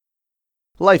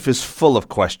Life is full of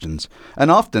questions,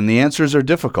 and often the answers are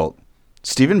difficult.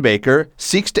 Stephen Baker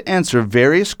seeks to answer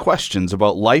various questions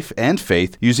about life and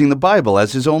faith using the Bible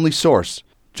as his only source.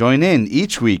 Join in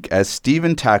each week as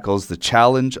Stephen tackles the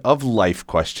challenge of life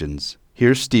questions.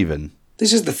 Here's Stephen.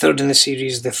 This is the third in the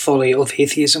series, The Folly of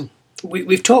Atheism.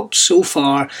 We've talked so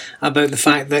far about the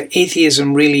fact that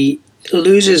atheism really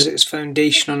loses its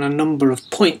foundation on a number of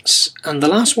points, and the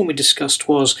last one we discussed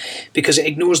was because it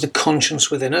ignores the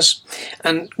conscience within us.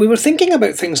 And we were thinking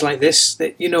about things like this,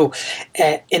 that,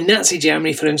 in Nazi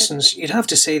Germany, for instance, you'd have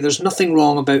to say there's nothing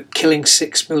wrong about killing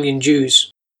 6 million Jews.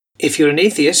 If you're an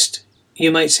atheist,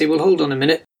 you might say, well, hold on a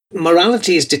minute,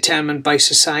 morality is determined by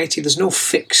society, there's no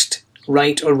fixed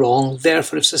right or wrong,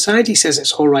 therefore if society says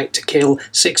it's all right to kill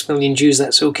 6 million Jews,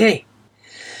 that's okay.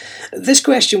 This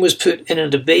question was put in a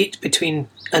debate between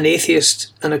an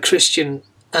atheist and a Christian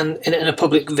and in a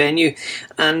public venue,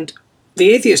 and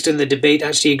the atheist in the debate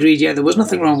actually agreed, yeah, there was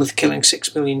nothing wrong with killing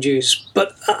 6 million Jews.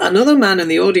 But another man in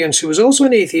the audience who was also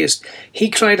an atheist, he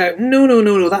cried out,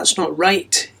 no, that's not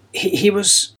right. He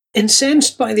was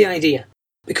incensed by the idea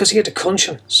because he had a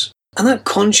conscience. And that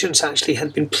conscience actually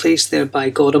had been placed there by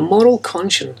God, a moral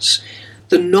conscience,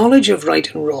 the knowledge of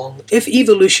right and wrong. If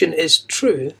evolution is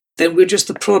true, then we're just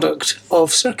the product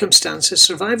of circumstances,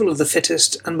 survival of the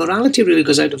fittest, and morality really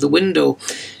goes out of the window,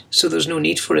 so there's no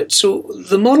need for it. So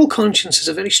the moral conscience is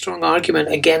a very strong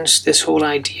argument against this whole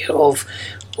idea of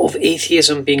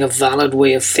atheism being a valid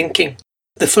way of thinking.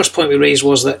 The first point we raised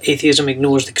was that atheism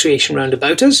ignores the creation round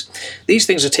about us. These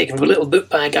things are taken from a little book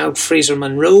by a guy called Fraser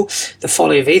Monroe, The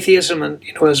Folly of Atheism, and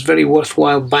it's very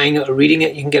worthwhile buying it or reading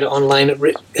it. You can get it online at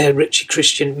Ritchie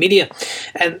Christian Media.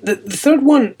 And the third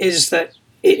one is that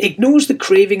it ignores the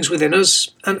cravings within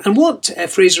us. And what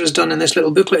Fraser has done in this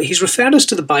little booklet, he's referred us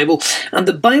to the Bible, and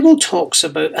the Bible talks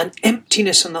about an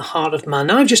emptiness in the heart of man.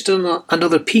 Now, I've just done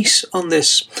another piece on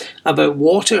this about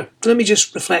water. Let me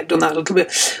just reflect on that a little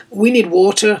bit. We need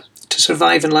water to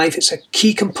survive in life. It's a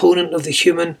key component of the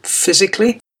human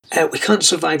physically. We can't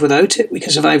survive without it. We can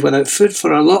survive without food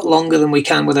for a lot longer than we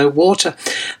can without water.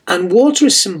 And water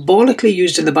is symbolically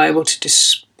used in the Bible to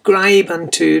describe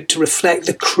and to reflect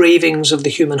the cravings of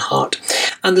the human heart.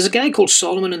 And there's a guy called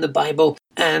Solomon in the Bible,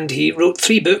 and he wrote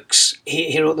 3 books.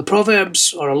 He wrote the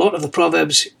Proverbs, or a lot of the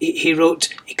Proverbs. He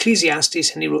wrote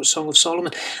Ecclesiastes, and he wrote Song of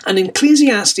Solomon. And in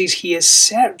Ecclesiastes, he is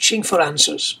searching for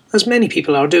answers, as many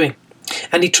people are doing.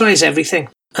 And he tries everything.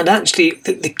 And actually,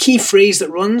 the key phrase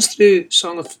that runs through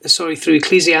through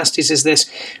Ecclesiastes is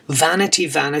this: vanity,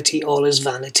 vanity, all is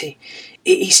vanity.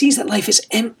 He sees that life is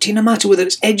empty, no matter whether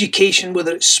it's education,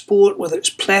 whether it's sport, whether it's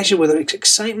pleasure, whether it's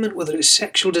excitement, whether it's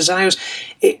sexual desires.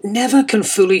 It never can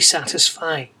fully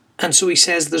satisfy. And so he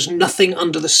says there's nothing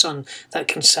under the sun that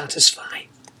can satisfy.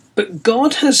 But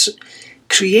God has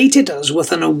created us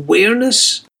with an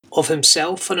awareness of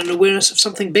himself and an awareness of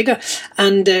something bigger.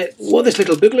 And what this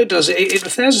little booklet does, it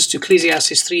refers us to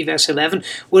Ecclesiastes 3 verse 11,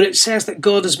 where it says that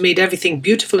God has made everything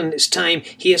beautiful in its time.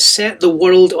 He has set the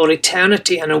world or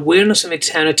eternity and awareness of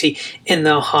eternity in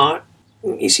their heart.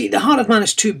 You see, the heart of man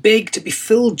is too big to be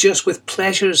filled just with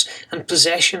pleasures and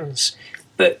possessions.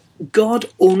 But God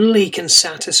only can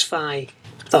satisfy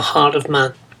the heart of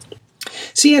man.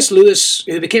 C.S. Lewis,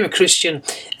 who became a Christian,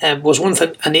 was once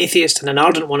an atheist and an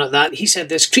ardent one at that. He said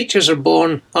this: creatures are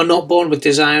not born with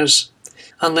desires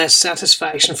unless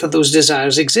satisfaction for those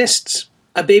desires exists.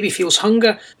 A baby feels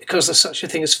hunger because there's such a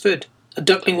thing as food. A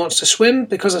duckling wants to swim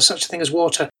because there's such a thing as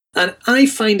water. And I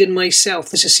find in myself,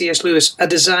 this is C.S. Lewis, a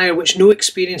desire which no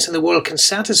experience in the world can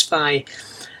satisfy,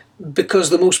 because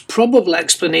the most probable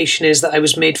explanation is that I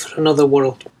was made for another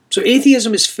world. So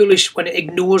atheism is foolish when it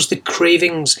ignores the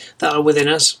cravings that are within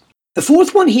us. The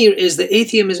fourth one here is that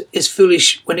atheism is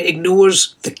foolish when it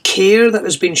ignores the care that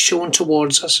has been shown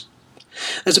towards us.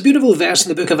 There's a beautiful verse in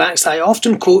the book of Acts that I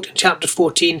often quote in chapter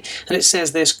 14, and it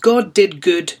says this: God did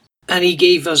good, and he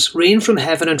gave us rain from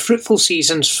heaven and fruitful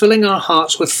seasons, filling our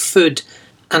hearts with food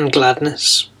and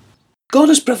gladness. God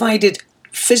has provided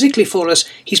physically for us,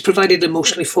 he's provided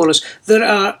emotionally for us. There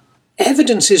are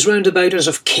evidences round about us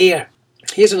of care.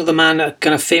 Here's another man, a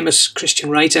kind of famous Christian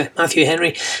writer, Matthew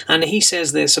Henry, and he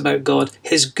says this about God: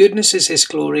 his goodness is his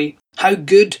glory. How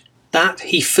good that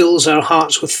he fills our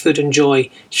hearts with food and joy.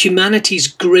 Humanity's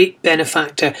great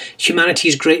benefactor,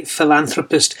 humanity's great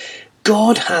philanthropist.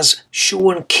 God has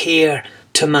shown care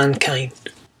to mankind.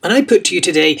 And I put to you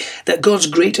today that God's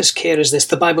greatest care is this.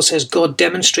 The Bible says God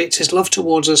demonstrates his love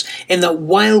towards us in that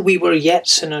while we were yet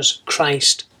sinners,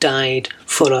 Christ died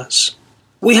for us.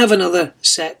 We have another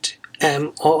set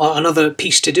or another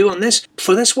piece to do on this.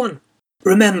 For this one,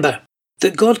 remember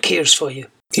that God cares for you.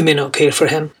 You may not care for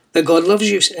him. that God loves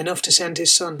you enough to send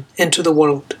his Son into the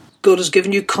world. God has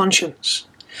given you conscience.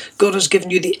 God has given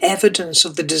you the evidence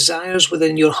of the desires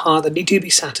within your heart that need to be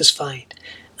satisfied.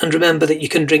 And remember that you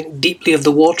can drink deeply of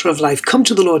the water of life. Come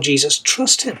to the Lord Jesus.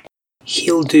 Trust him.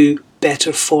 He'll do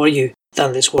better for you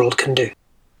than this world can do.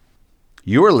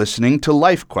 You are listening to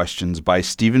Life Questions by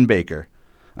Stephen Baker,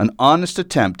 an honest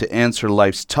attempt to answer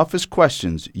life's toughest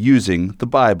questions using the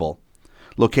Bible.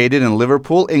 Located in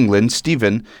Liverpool, England,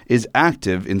 Stephen is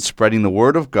active in spreading the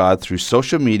Word of God through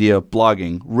social media,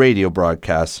 blogging, radio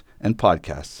broadcasts, and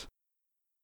podcasts.